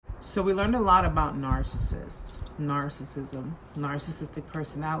So we learned a lot about narcissists, narcissism, narcissistic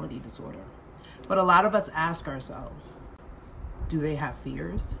personality disorder. But a lot of us ask ourselves, do they have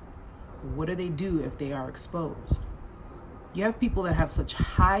fears? What do they do if they are exposed? You have people that have such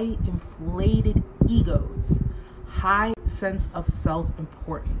high inflated egos, high sense of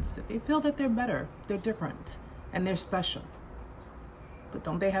self-importance, that they feel that they're better, they're different, and they're special. But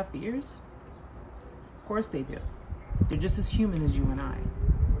don't they have fears? Of course they do. They're just as human as you and I.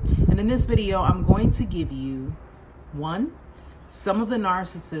 And in this video, I'm going to give you, 1, some of the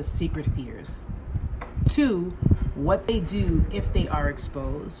narcissist's secret fears. 2, what they do if they are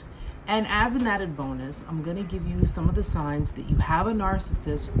exposed. And as an added bonus, I'm going to give you some of the signs that you have a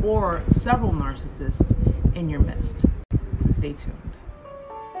narcissist or several narcissists in your midst. So stay tuned.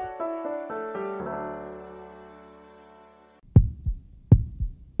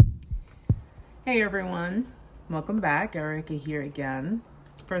 Hey everyone, welcome back. Erica here again.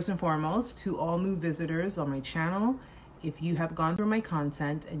 First and foremost, to all new visitors on my channel, if you have gone through my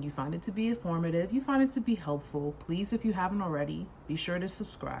content and you find it to be informative, you find it to be helpful, please, if you haven't already, be sure to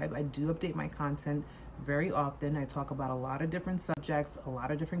subscribe. I do update my content very often. I talk about a lot of different subjects, a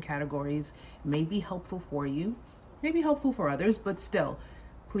lot of different categories. It may be helpful for you, may be helpful for others, but still,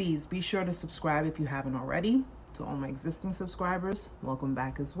 please be sure to subscribe if you haven't already. To all my existing subscribers, welcome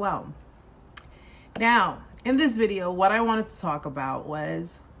back as well. Now, in this video, what I wanted to talk about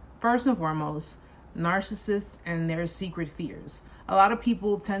was, first and foremost, narcissists and their secret fears. A lot of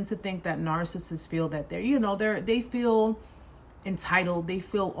people tend to think that narcissists feel that they feel entitled, they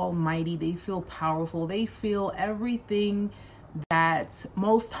feel almighty, they feel powerful, they feel everything that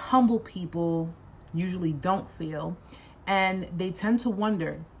most humble people usually don't feel. And they tend to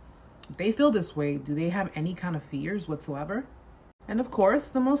wonder, if they feel this way, do they have any kind of fears whatsoever? And of course,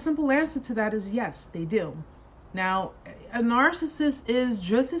 the most simple answer to that is yes, they do. Now, a narcissist is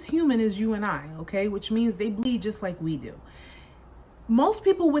just as human as you and I, okay? Which means they bleed just like we do. Most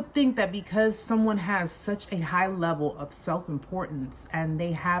people would think that because someone has such a high level of self-importance and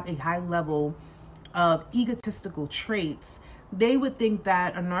they have a high level of egotistical traits, they would think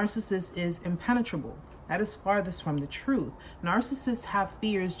that a narcissist is impenetrable. That is farthest from the truth. Narcissists have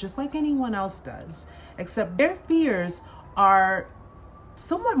fears just like anyone else does, except their fears are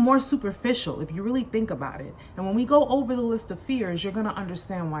somewhat more superficial if you really think about it. And when we go over the list of fears, you're going to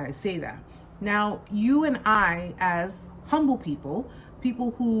understand why I say that. Now, you and I, as humble people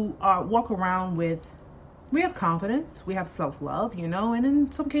who walk around with, we have confidence, we have self-love, and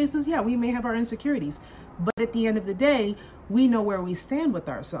in some cases, yeah, we may have our insecurities. But at the end of the day, we know where we stand with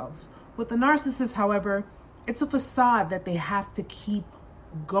ourselves. With the narcissist, however, it's a facade that they have to keep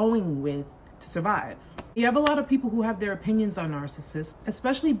going with to survive. You have a lot of people who have their opinions on narcissists,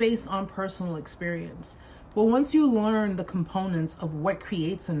 especially based on personal experience. But once you learn the components of what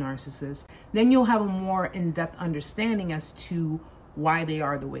creates a narcissist, then you'll have a more in-depth understanding as to why they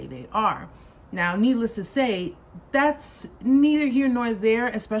are the way they are. Now, needless to say, that's neither here nor there,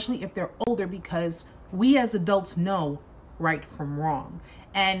 especially if they're older, because we as adults know right from wrong.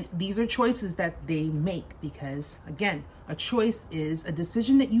 And these are choices that they make because, again, a choice is a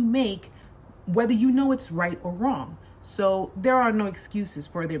decision that you make whether you know it's right or wrong. So there are no excuses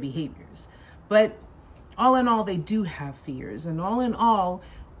for their behaviors. But all in all, they do have fears. And all in all,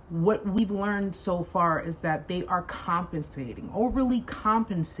 what we've learned so far is that they are compensating, overly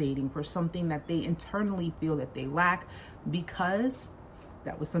compensating for something that they internally feel that they lack because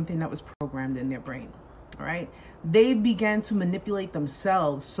that was something that was programmed in their brain. All right. They began to manipulate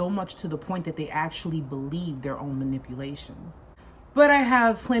themselves so much to the point that they actually believe their own manipulation. But I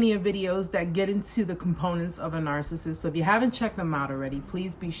have plenty of videos that get into the components of a narcissist. So if you haven't checked them out already,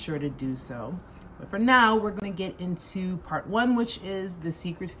 please be sure to do so. But for now, we're going to get into part 1, which is the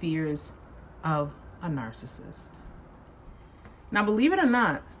secret fears of a narcissist. Now, believe it or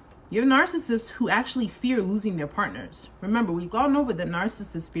not, you have narcissists who actually fear losing their partners. Remember, we've gone over that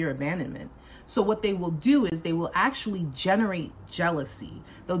narcissists fear abandonment. So what they will do is they will actually generate jealousy.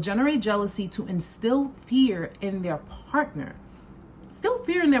 They'll generate jealousy to instill fear in their partner. Still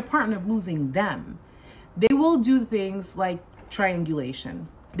fear in their partner of losing them. They will do things like triangulation.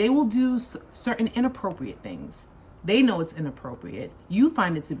 They will do certain inappropriate things. They know it's inappropriate. You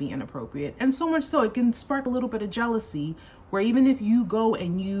find it to be inappropriate. And so much so, it can spark a little bit of jealousy where even if you go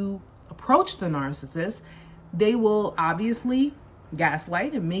and you approach the narcissist, they will obviously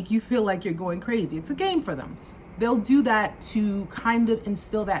gaslight and make you feel like you're going crazy. It's a game for them. They'll do that to kind of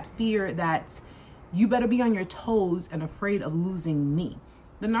instill that fear that you better be on your toes and afraid of losing me.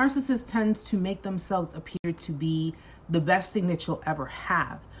 The narcissist tends to make themselves appear to be the best thing that you'll ever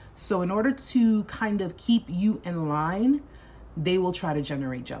have. So in order to kind of keep you in line, they will try to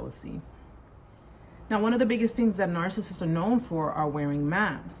generate jealousy. Now, one of the biggest things that narcissists are known for are wearing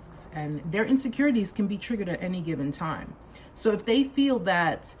masks, and their insecurities can be triggered at any given time. So if they feel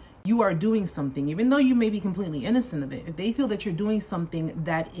that you are doing something, even though you may be completely innocent of it, if they feel that you're doing something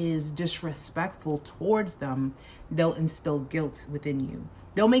that is disrespectful towards them, they'll instill guilt within you.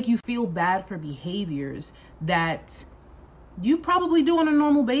 They'll make you feel bad for behaviors that you probably do on a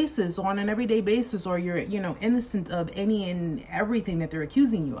normal basis, or on an everyday basis, or you're, innocent of any and everything that they're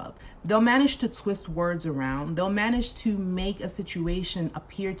accusing you of. They'll manage to twist words around. They'll manage to make a situation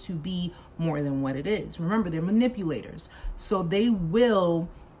appear to be more than what it is. Remember, they're manipulators. So they will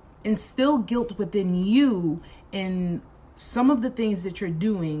instill guilt within you in some of the things that you're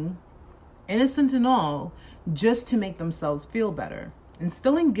doing, innocent and all, just to make themselves feel better.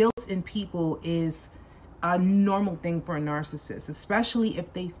 Instilling guilt in people is a normal thing for a narcissist, especially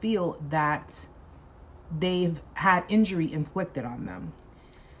if they feel that they've had injury inflicted on them.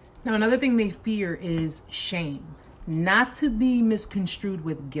 Now, another thing they fear is shame, not to be misconstrued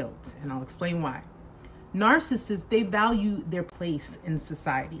with guilt, and I'll explain why. Narcissists, they value their place in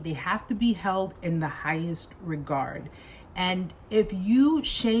society. They have to be held in the highest regard. And if you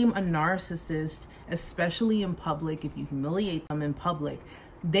shame a narcissist, especially in public, if you humiliate them in public,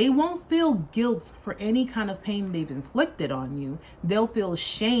 they won't feel guilt for any kind of pain they've inflicted on you. They'll feel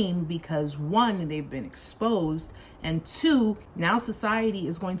shame because, one, they've been exposed, and two, now society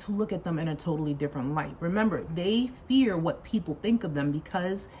is going to look at them in a totally different light. Remember, they fear what people think of them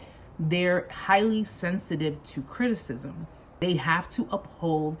because they're highly sensitive to criticism. They have to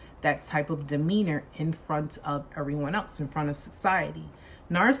uphold that type of demeanor in front of everyone else, in front of society.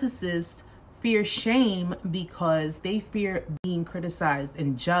 Narcissists fear shame because they fear being criticized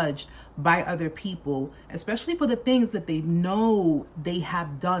and judged by other people, especially for the things that they know they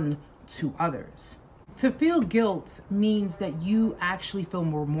have done to others. To feel guilt means that you actually feel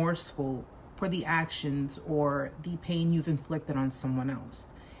remorseful for the actions or the pain you've inflicted on someone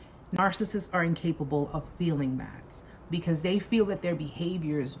else. Narcissists are incapable of feeling that because they feel that their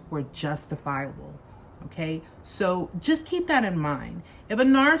behaviors were justifiable. Okay, so just keep that in mind. If a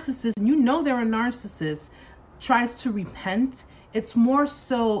narcissist, and you know they're a narcissist, tries to repent, it's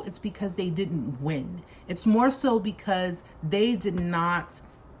because they didn't win. It's more so because they did not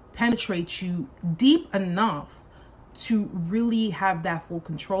penetrate you deep enough to really have that full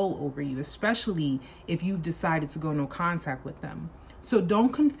control over you, especially if you've decided to go no contact with them. So don't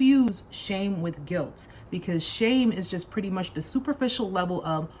confuse shame with guilt, because shame is just pretty much the superficial level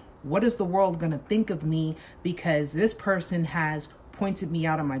of, what is the world going to think of me because this person has pointed me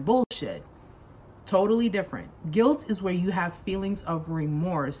out on my bullshit? Totally different. Guilt is where you have feelings of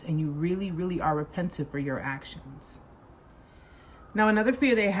remorse and you really, really are repentant for your actions. Now, another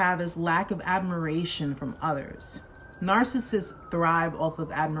fear they have is lack of admiration from others. Narcissists thrive off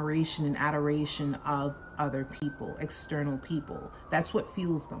of admiration and adoration of other people, external people. That's what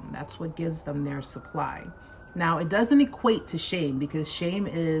fuels them. That's what gives them their supply. Now, it doesn't equate to shame because shame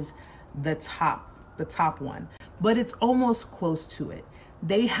is the top one, but it's almost close to it.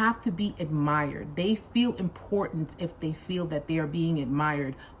 They have to be admired. They feel important if they feel that they are being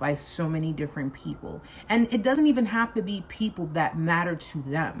admired by so many different people. And it doesn't even have to be people that matter to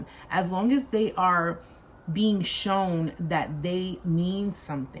them. As long as they are being shown that they mean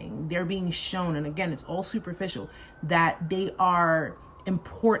something, they're being shown, and again, it's all superficial, that they are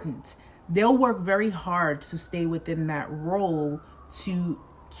important, they'll work very hard to stay within that role, to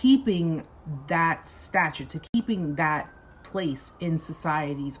keeping that stature, to keeping that place in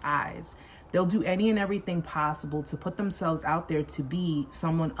society's eyes. They'll do any and everything possible to put themselves out there to be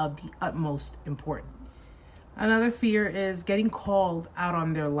someone of the utmost importance. Another fear is getting called out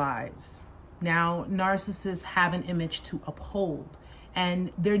on their lies. Now, narcissists have an image to uphold,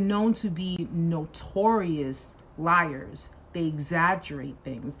 and they're known to be notorious liars. They exaggerate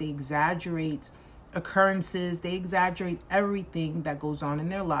things. They exaggerate occurrences. They exaggerate everything that goes on in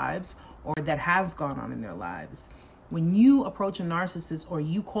their lives or that has gone on in their lives. When you approach a narcissist or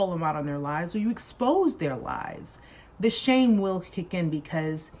you call them out on their lies or you expose their lies, the shame will kick in,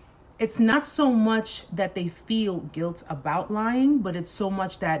 because it's not so much that they feel guilt about lying, but it's so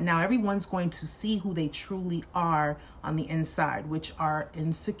much that now everyone's going to see who they truly are on the inside, which are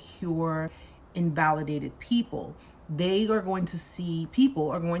insecure, invalidated people. People are going to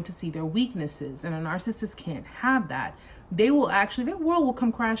see their weaknesses, and a narcissist can't have that. Their world will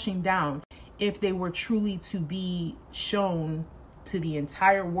come crashing down if they were truly to be shown to the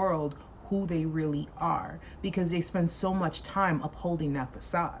entire world who they really are, because they spend so much time upholding that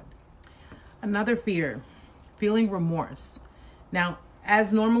facade. Another fear, feeling remorse. Now,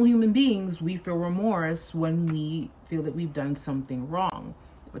 as normal human beings, we feel remorse when we feel that we've done something wrong.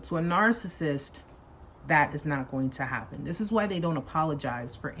 But to a narcissist, that is not going to happen. This is why they don't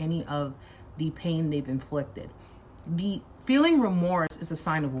apologize for any of the pain they've inflicted. The feeling remorse is a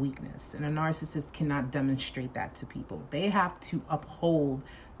sign of weakness, and a narcissist cannot demonstrate that to people. They have to uphold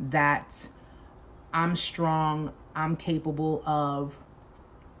that I'm strong, I'm capable of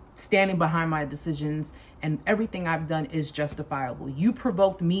standing behind my decisions, and everything I've done is justifiable. You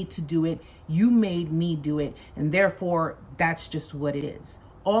provoked me to do it, you made me do it, and therefore that's just what it is.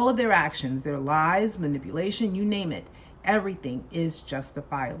 All of their actions, their lies, manipulation, you name it, everything is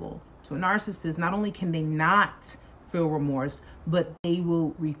justifiable. To a narcissist, not only can they not feel remorse, but they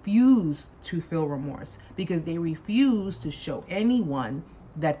will refuse to feel remorse because they refuse to show anyone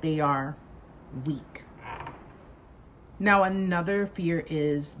that they are weak. Now, another fear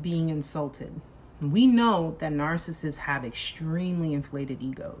is being insulted. We know that narcissists have extremely inflated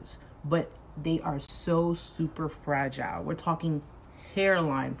egos, but they are so super fragile. We're talking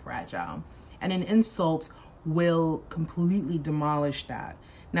hairline fragile. And an insult will completely demolish that.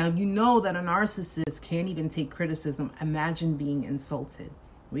 Now, you know that a narcissist can't even take criticism. Imagine being insulted.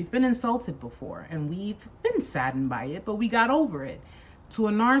 We've been insulted before, and we've been saddened by it, but we got over it. To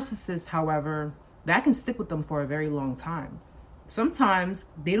a narcissist, however, that can stick with them for a very long time. Sometimes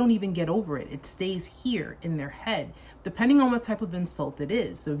they don't even get over it. It stays here in their head, depending on what type of insult it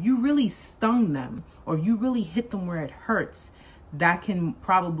is. So if you really stung them or you really hit them where it hurts, that can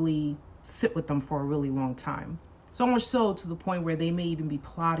probably sit with them for a really long time. So much so to the point where they may even be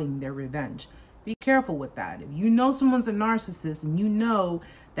plotting their revenge. Be careful with that. If you know someone's a narcissist and you know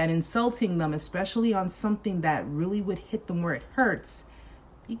that insulting them, especially on something that really would hit them where it hurts,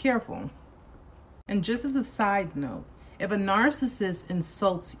 be careful. And just as a side note, if a narcissist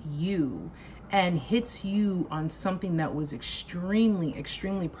insults you and hits you on something that was extremely,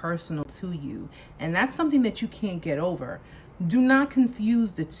 extremely personal to you, and that's something that you can't get over, do not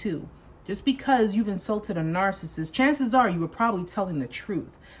confuse the two. Just because you've insulted a narcissist, chances are you were probably telling the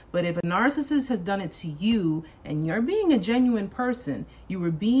truth. But if a narcissist has done it to you and you're being a genuine person, you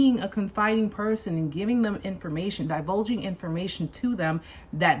were being a confiding person and giving them information, divulging information to them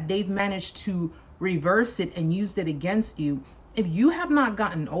that they've managed to reverse it and used it against you, if you have not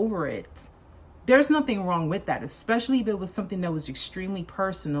gotten over it, there's nothing wrong with that, especially if it was something that was extremely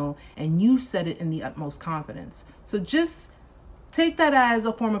personal and you said it in the utmost confidence. So just take that as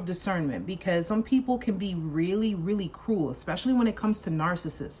a form of discernment, because some people can be really, really cruel, especially when it comes to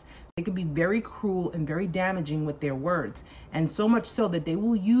narcissists. They can be very cruel and very damaging with their words, and so much so that they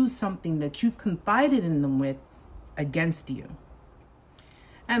will use something that you've confided in them with against you.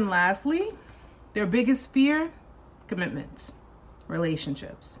 And lastly, their biggest fear, commitments,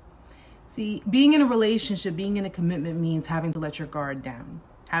 relationships. See, being in a relationship, being in a commitment means having to let your guard down,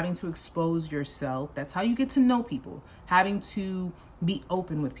 having to expose yourself. That's how you get to know people, having to be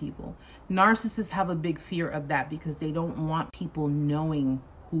open with people. Narcissists have a big fear of that because they don't want people knowing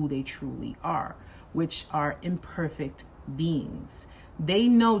who they truly are, which are imperfect beings. They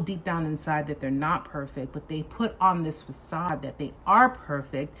know deep down inside that they're not perfect, but they put on this facade that they are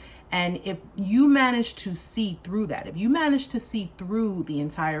perfect. And if you manage to see through that, if you manage to see through the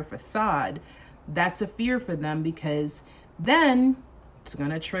entire facade, that's a fear for them, because then it's going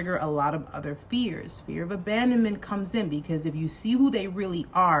to trigger a lot of other fears. Fear of abandonment comes in because if you see who they really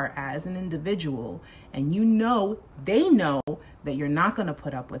are as an individual, and you know, they know that you're not going to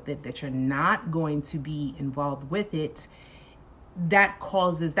put up with it, that you're not going to be involved with it, that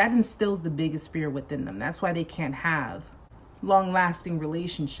instills the biggest fear within them. That's why they can't have long-lasting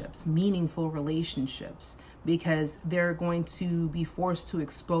relationships, meaningful relationships, because they're going to be forced to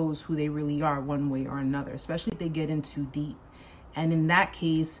expose who they really are one way or another, especially if they get in too deep. And in that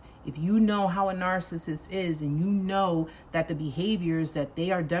case, if you know how a narcissist is and you know that the behaviors that they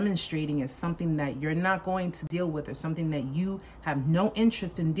are demonstrating is something that you're not going to deal with or something that you have no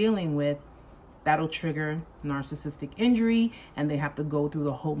interest in dealing with, that'll trigger narcissistic injury, and they have to go through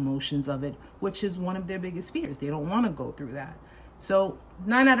the whole motions of it, which is one of their biggest fears. They don't want to go through that. So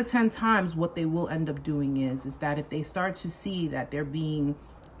 9 out of 10 times what they will end up doing is that if they start to see that they're being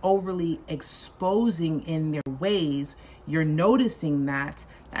overly exposing in their ways, you're noticing that,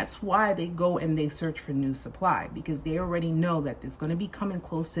 that's why they go and they search for new supply, because they already know that it's going to be coming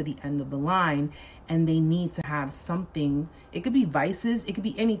close to the end of the line, and they need to have something. It could be vices, it could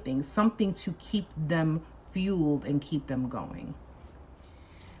be anything, something to keep them fueled and keep them going.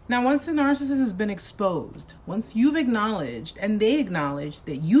 Now, once the narcissist has been exposed, once you've acknowledged and they acknowledge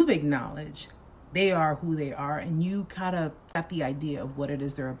that you've acknowledged they are who they are, and you kind of got the idea of what it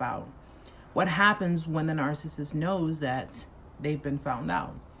is they're about, what happens when the narcissist knows that they've been found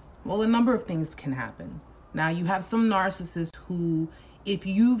out? Well, a number of things can happen. Now, you have some narcissists who, if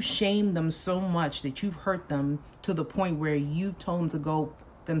you've shamed them so much that you've hurt them to the point where you've told them to go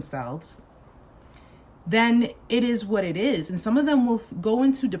themselves, then it is what it is. And some of them will go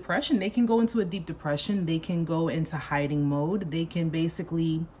into depression. They can go into a deep depression. They can go into hiding mode. They can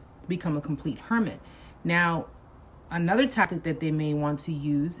basically become a complete hermit. Now, another tactic that they may want to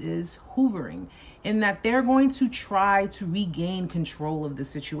use is hoovering, in that they're going to try to regain control of the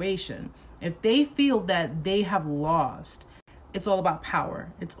situation. If they feel that they have lost, it's all about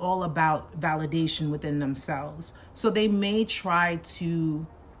power. It's all about validation within themselves. So they may try to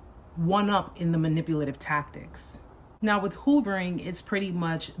one up in the manipulative tactics. Now, with hoovering, it's pretty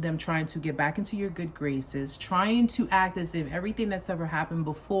much them trying to get back into your good graces, trying to act as if everything that's ever happened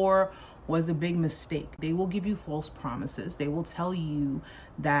before was a big mistake. They will give you false promises. They will tell you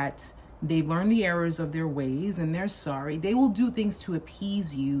that they've learned the errors of their ways and they're sorry. They will do things to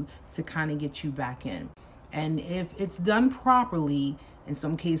appease you to kind of get you back in. And if it's done properly, in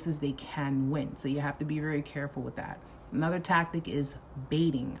some cases, they can win. So you have to be very careful with that. Another tactic is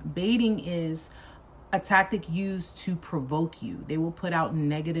baiting. Baiting is a tactic used to provoke you. They will put out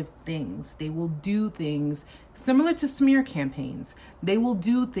negative things. They will do things similar to smear campaigns. They will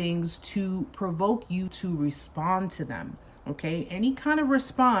do things to provoke you to respond to them. Okay? Any kind of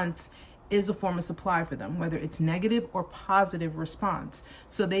response is a form of supply for them, whether it's negative or positive response.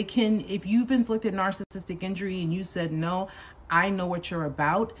 So they can, if you've inflicted narcissistic injury and you said, no, I know what you're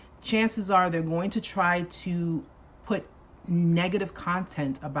about, chances are they're going to try to put negative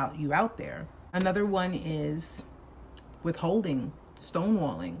content about you out there. Another one is withholding,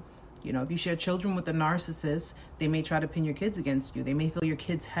 stonewalling. You know, if you share children with a narcissist, they may try to pin your kids against you. They may fill your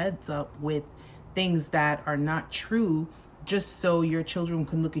kids' heads up with things that are not true just so your children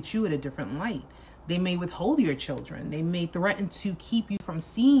can look at you in a different light. They may withhold your children. They may threaten to keep you from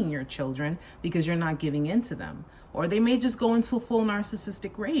seeing your children because you're not giving in to them. Or they may just go into a full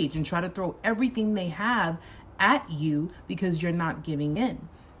narcissistic rage and try to throw everything they have at you because you're not giving in.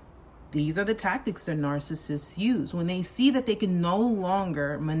 These are the tactics that narcissists use. When they see that they can no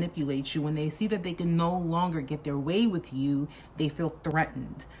longer manipulate you, when they see that they can no longer get their way with you, they feel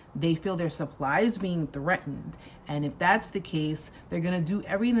threatened. They feel their supply is being threatened. And if that's the case, they're going to do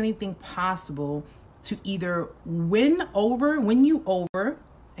every and anything possible to either win you over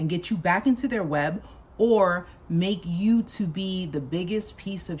and get you back into their web, or make you to be the biggest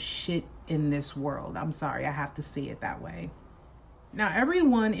piece of shit in this world. I'm sorry, I have to say it that way. Now,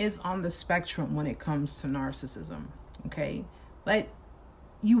 everyone is on the spectrum when it comes to narcissism, okay? But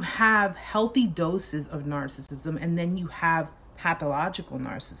you have healthy doses of narcissism, and then you have pathological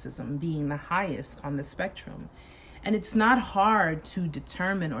narcissism being the highest on the spectrum. And it's not hard to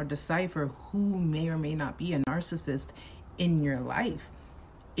determine or decipher who may or may not be a narcissist in your life,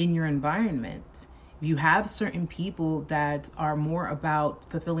 in your environment. You have certain people that are more about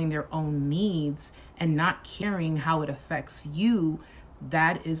fulfilling their own needs and not caring how it affects you.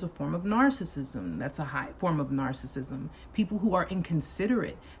 That is a form of narcissism. That's a high form of narcissism. People who are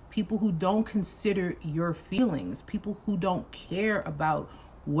inconsiderate, people who don't consider your feelings, people who don't care about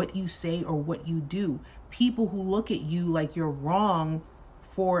what you say or what you do, people who look at you like you're wrong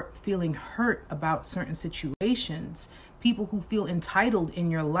for feeling hurt about certain situations, people who feel entitled in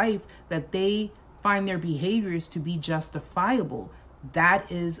your life that they find their behaviors to be justifiable.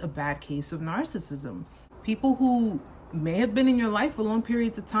 That is a bad case of narcissism. People who may have been in your life for long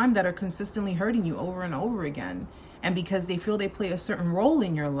periods of time that are consistently hurting you over and over again. And because they feel they play a certain role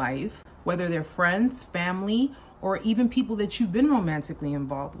in your life, whether they're friends, family, or even people that you've been romantically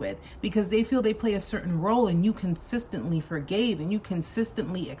involved with, because they feel they play a certain role and you consistently forgave and you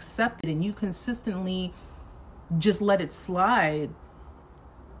consistently accepted and you consistently just let it slide,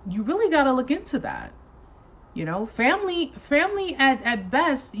 you really got to look into that. You know, family at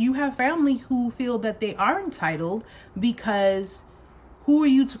best, you have family who feel that they are entitled because who are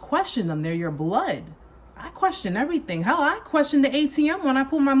you to question them? They're your blood. I question everything. Hell, I question the ATM when I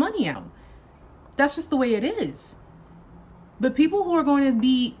pull my money out. That's just the way it is. But people who are going to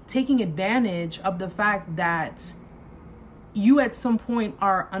be taking advantage of the fact that you at some point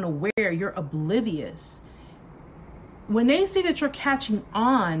are unaware, you're oblivious, when they see that you're catching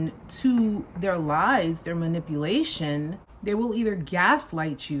on to their lies, their manipulation, they will either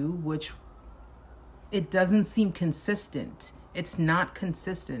gaslight you, which it doesn't seem consistent. It's not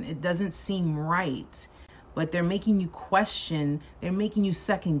consistent. It doesn't seem right. But they're making you question, they're making you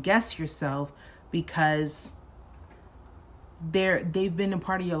second guess yourself because they've been a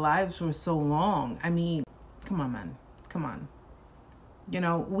part of your lives for so long. I mean, come on, man. Come on. You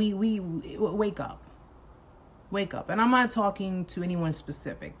know, we wake up. Wake up. And I'm not talking to anyone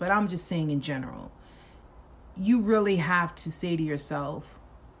specific, but I'm just saying in general. you really have to say to yourself,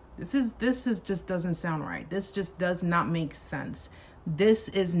 this is just doesn't sound right. This just does not make sense. This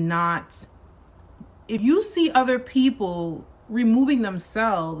is not, if you see other people removing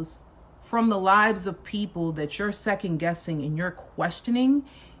themselves from the lives of people that you're second guessing and you're questioning,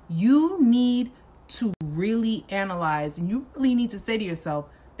 you need to really analyze, and you really need to say to yourself,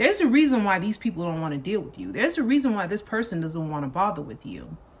 there's a reason why these people don't want to deal with you. There's a reason why this person doesn't want to bother with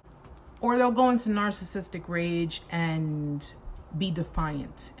you. Or they'll go into narcissistic rage and be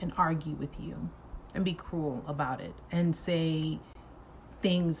defiant and argue with you and be cruel about it and say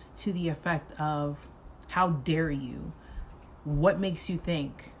things to the effect of, how dare you? What makes you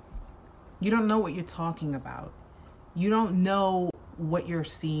think? You don't know what you're talking about. You don't know what you're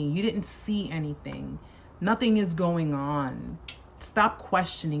seeing. You didn't see anything. Nothing is going on. Stop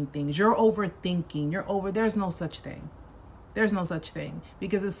questioning things. You're overthinking. There's no such thing. There's no such thing.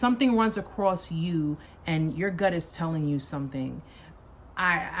 Because if something runs across you and your gut is telling you something,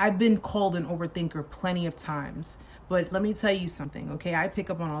 I've been called an overthinker plenty of times. But let me tell you something, okay? I pick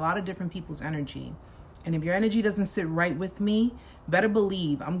up on a lot of different people's energy. And if your energy doesn't sit right with me, better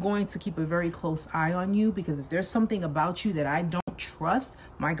believe I'm going to keep a very close eye on you, because if there's something about you that I don't trust,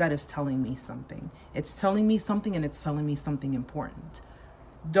 my gut is telling me something. It's telling me something, and it's telling me something important.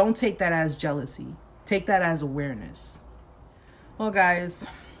 Don't take that as jealousy. Take that as awareness. Well, guys,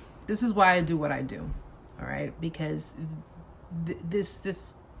 this is why I do what I do, all right? Because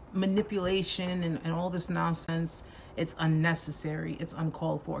this manipulation and all this nonsense, it's unnecessary. It's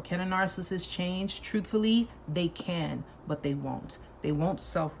uncalled for. Can a narcissist change? Truthfully, they can, but they won't. They won't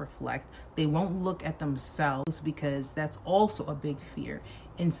self-reflect. They won't look at themselves, because that's also a big fear,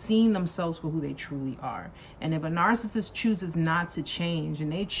 in seeing themselves for who they truly are. And if a narcissist chooses not to change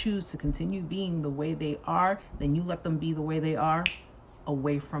and they choose to continue being the way they are, then you let them be the way they are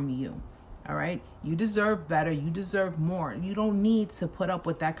away from you. All right. You deserve better. You deserve more. You don't need to put up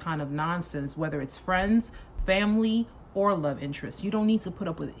with that kind of nonsense, whether it's friends, family, or love interests. You don't need to put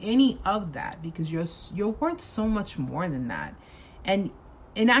up with any of that, because you're worth so much more than that. And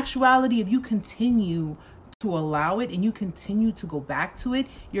in actuality, if you continue to allow it and you continue to go back to it,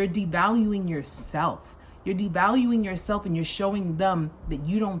 you're devaluing yourself. You're devaluing yourself, and you're showing them that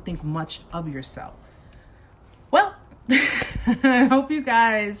you don't think much of yourself. Well, I hope you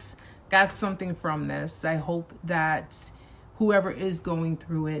guys got something from this. I hope that whoever is going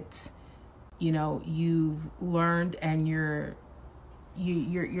through it, you've learned, and you're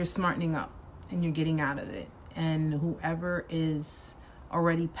smartening up, and you're getting out of it. And whoever is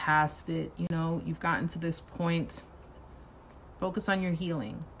already past it, you've gotten to this point, focus on your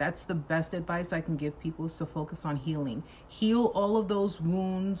healing. That's the best advice I can give people, is to focus on healing. Heal all of those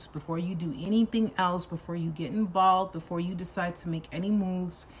wounds before you do anything else, before you get involved, before you decide to make any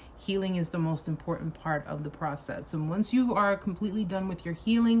moves. Healing is the most important part of the process. And once you are completely done with your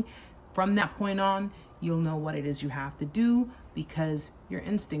healing, from that point on, you'll know what it is you have to do, because your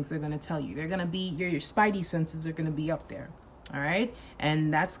instincts are going to tell you. They're going to be, your spidey senses are going to be up there. All right?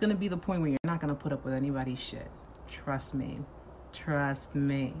 And that's going to be the point where you're not going to put up with anybody's shit. Trust me. Trust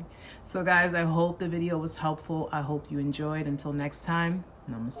me. So guys, I hope the video was helpful. I hope you enjoyed. Until next time,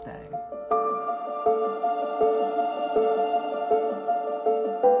 namaste.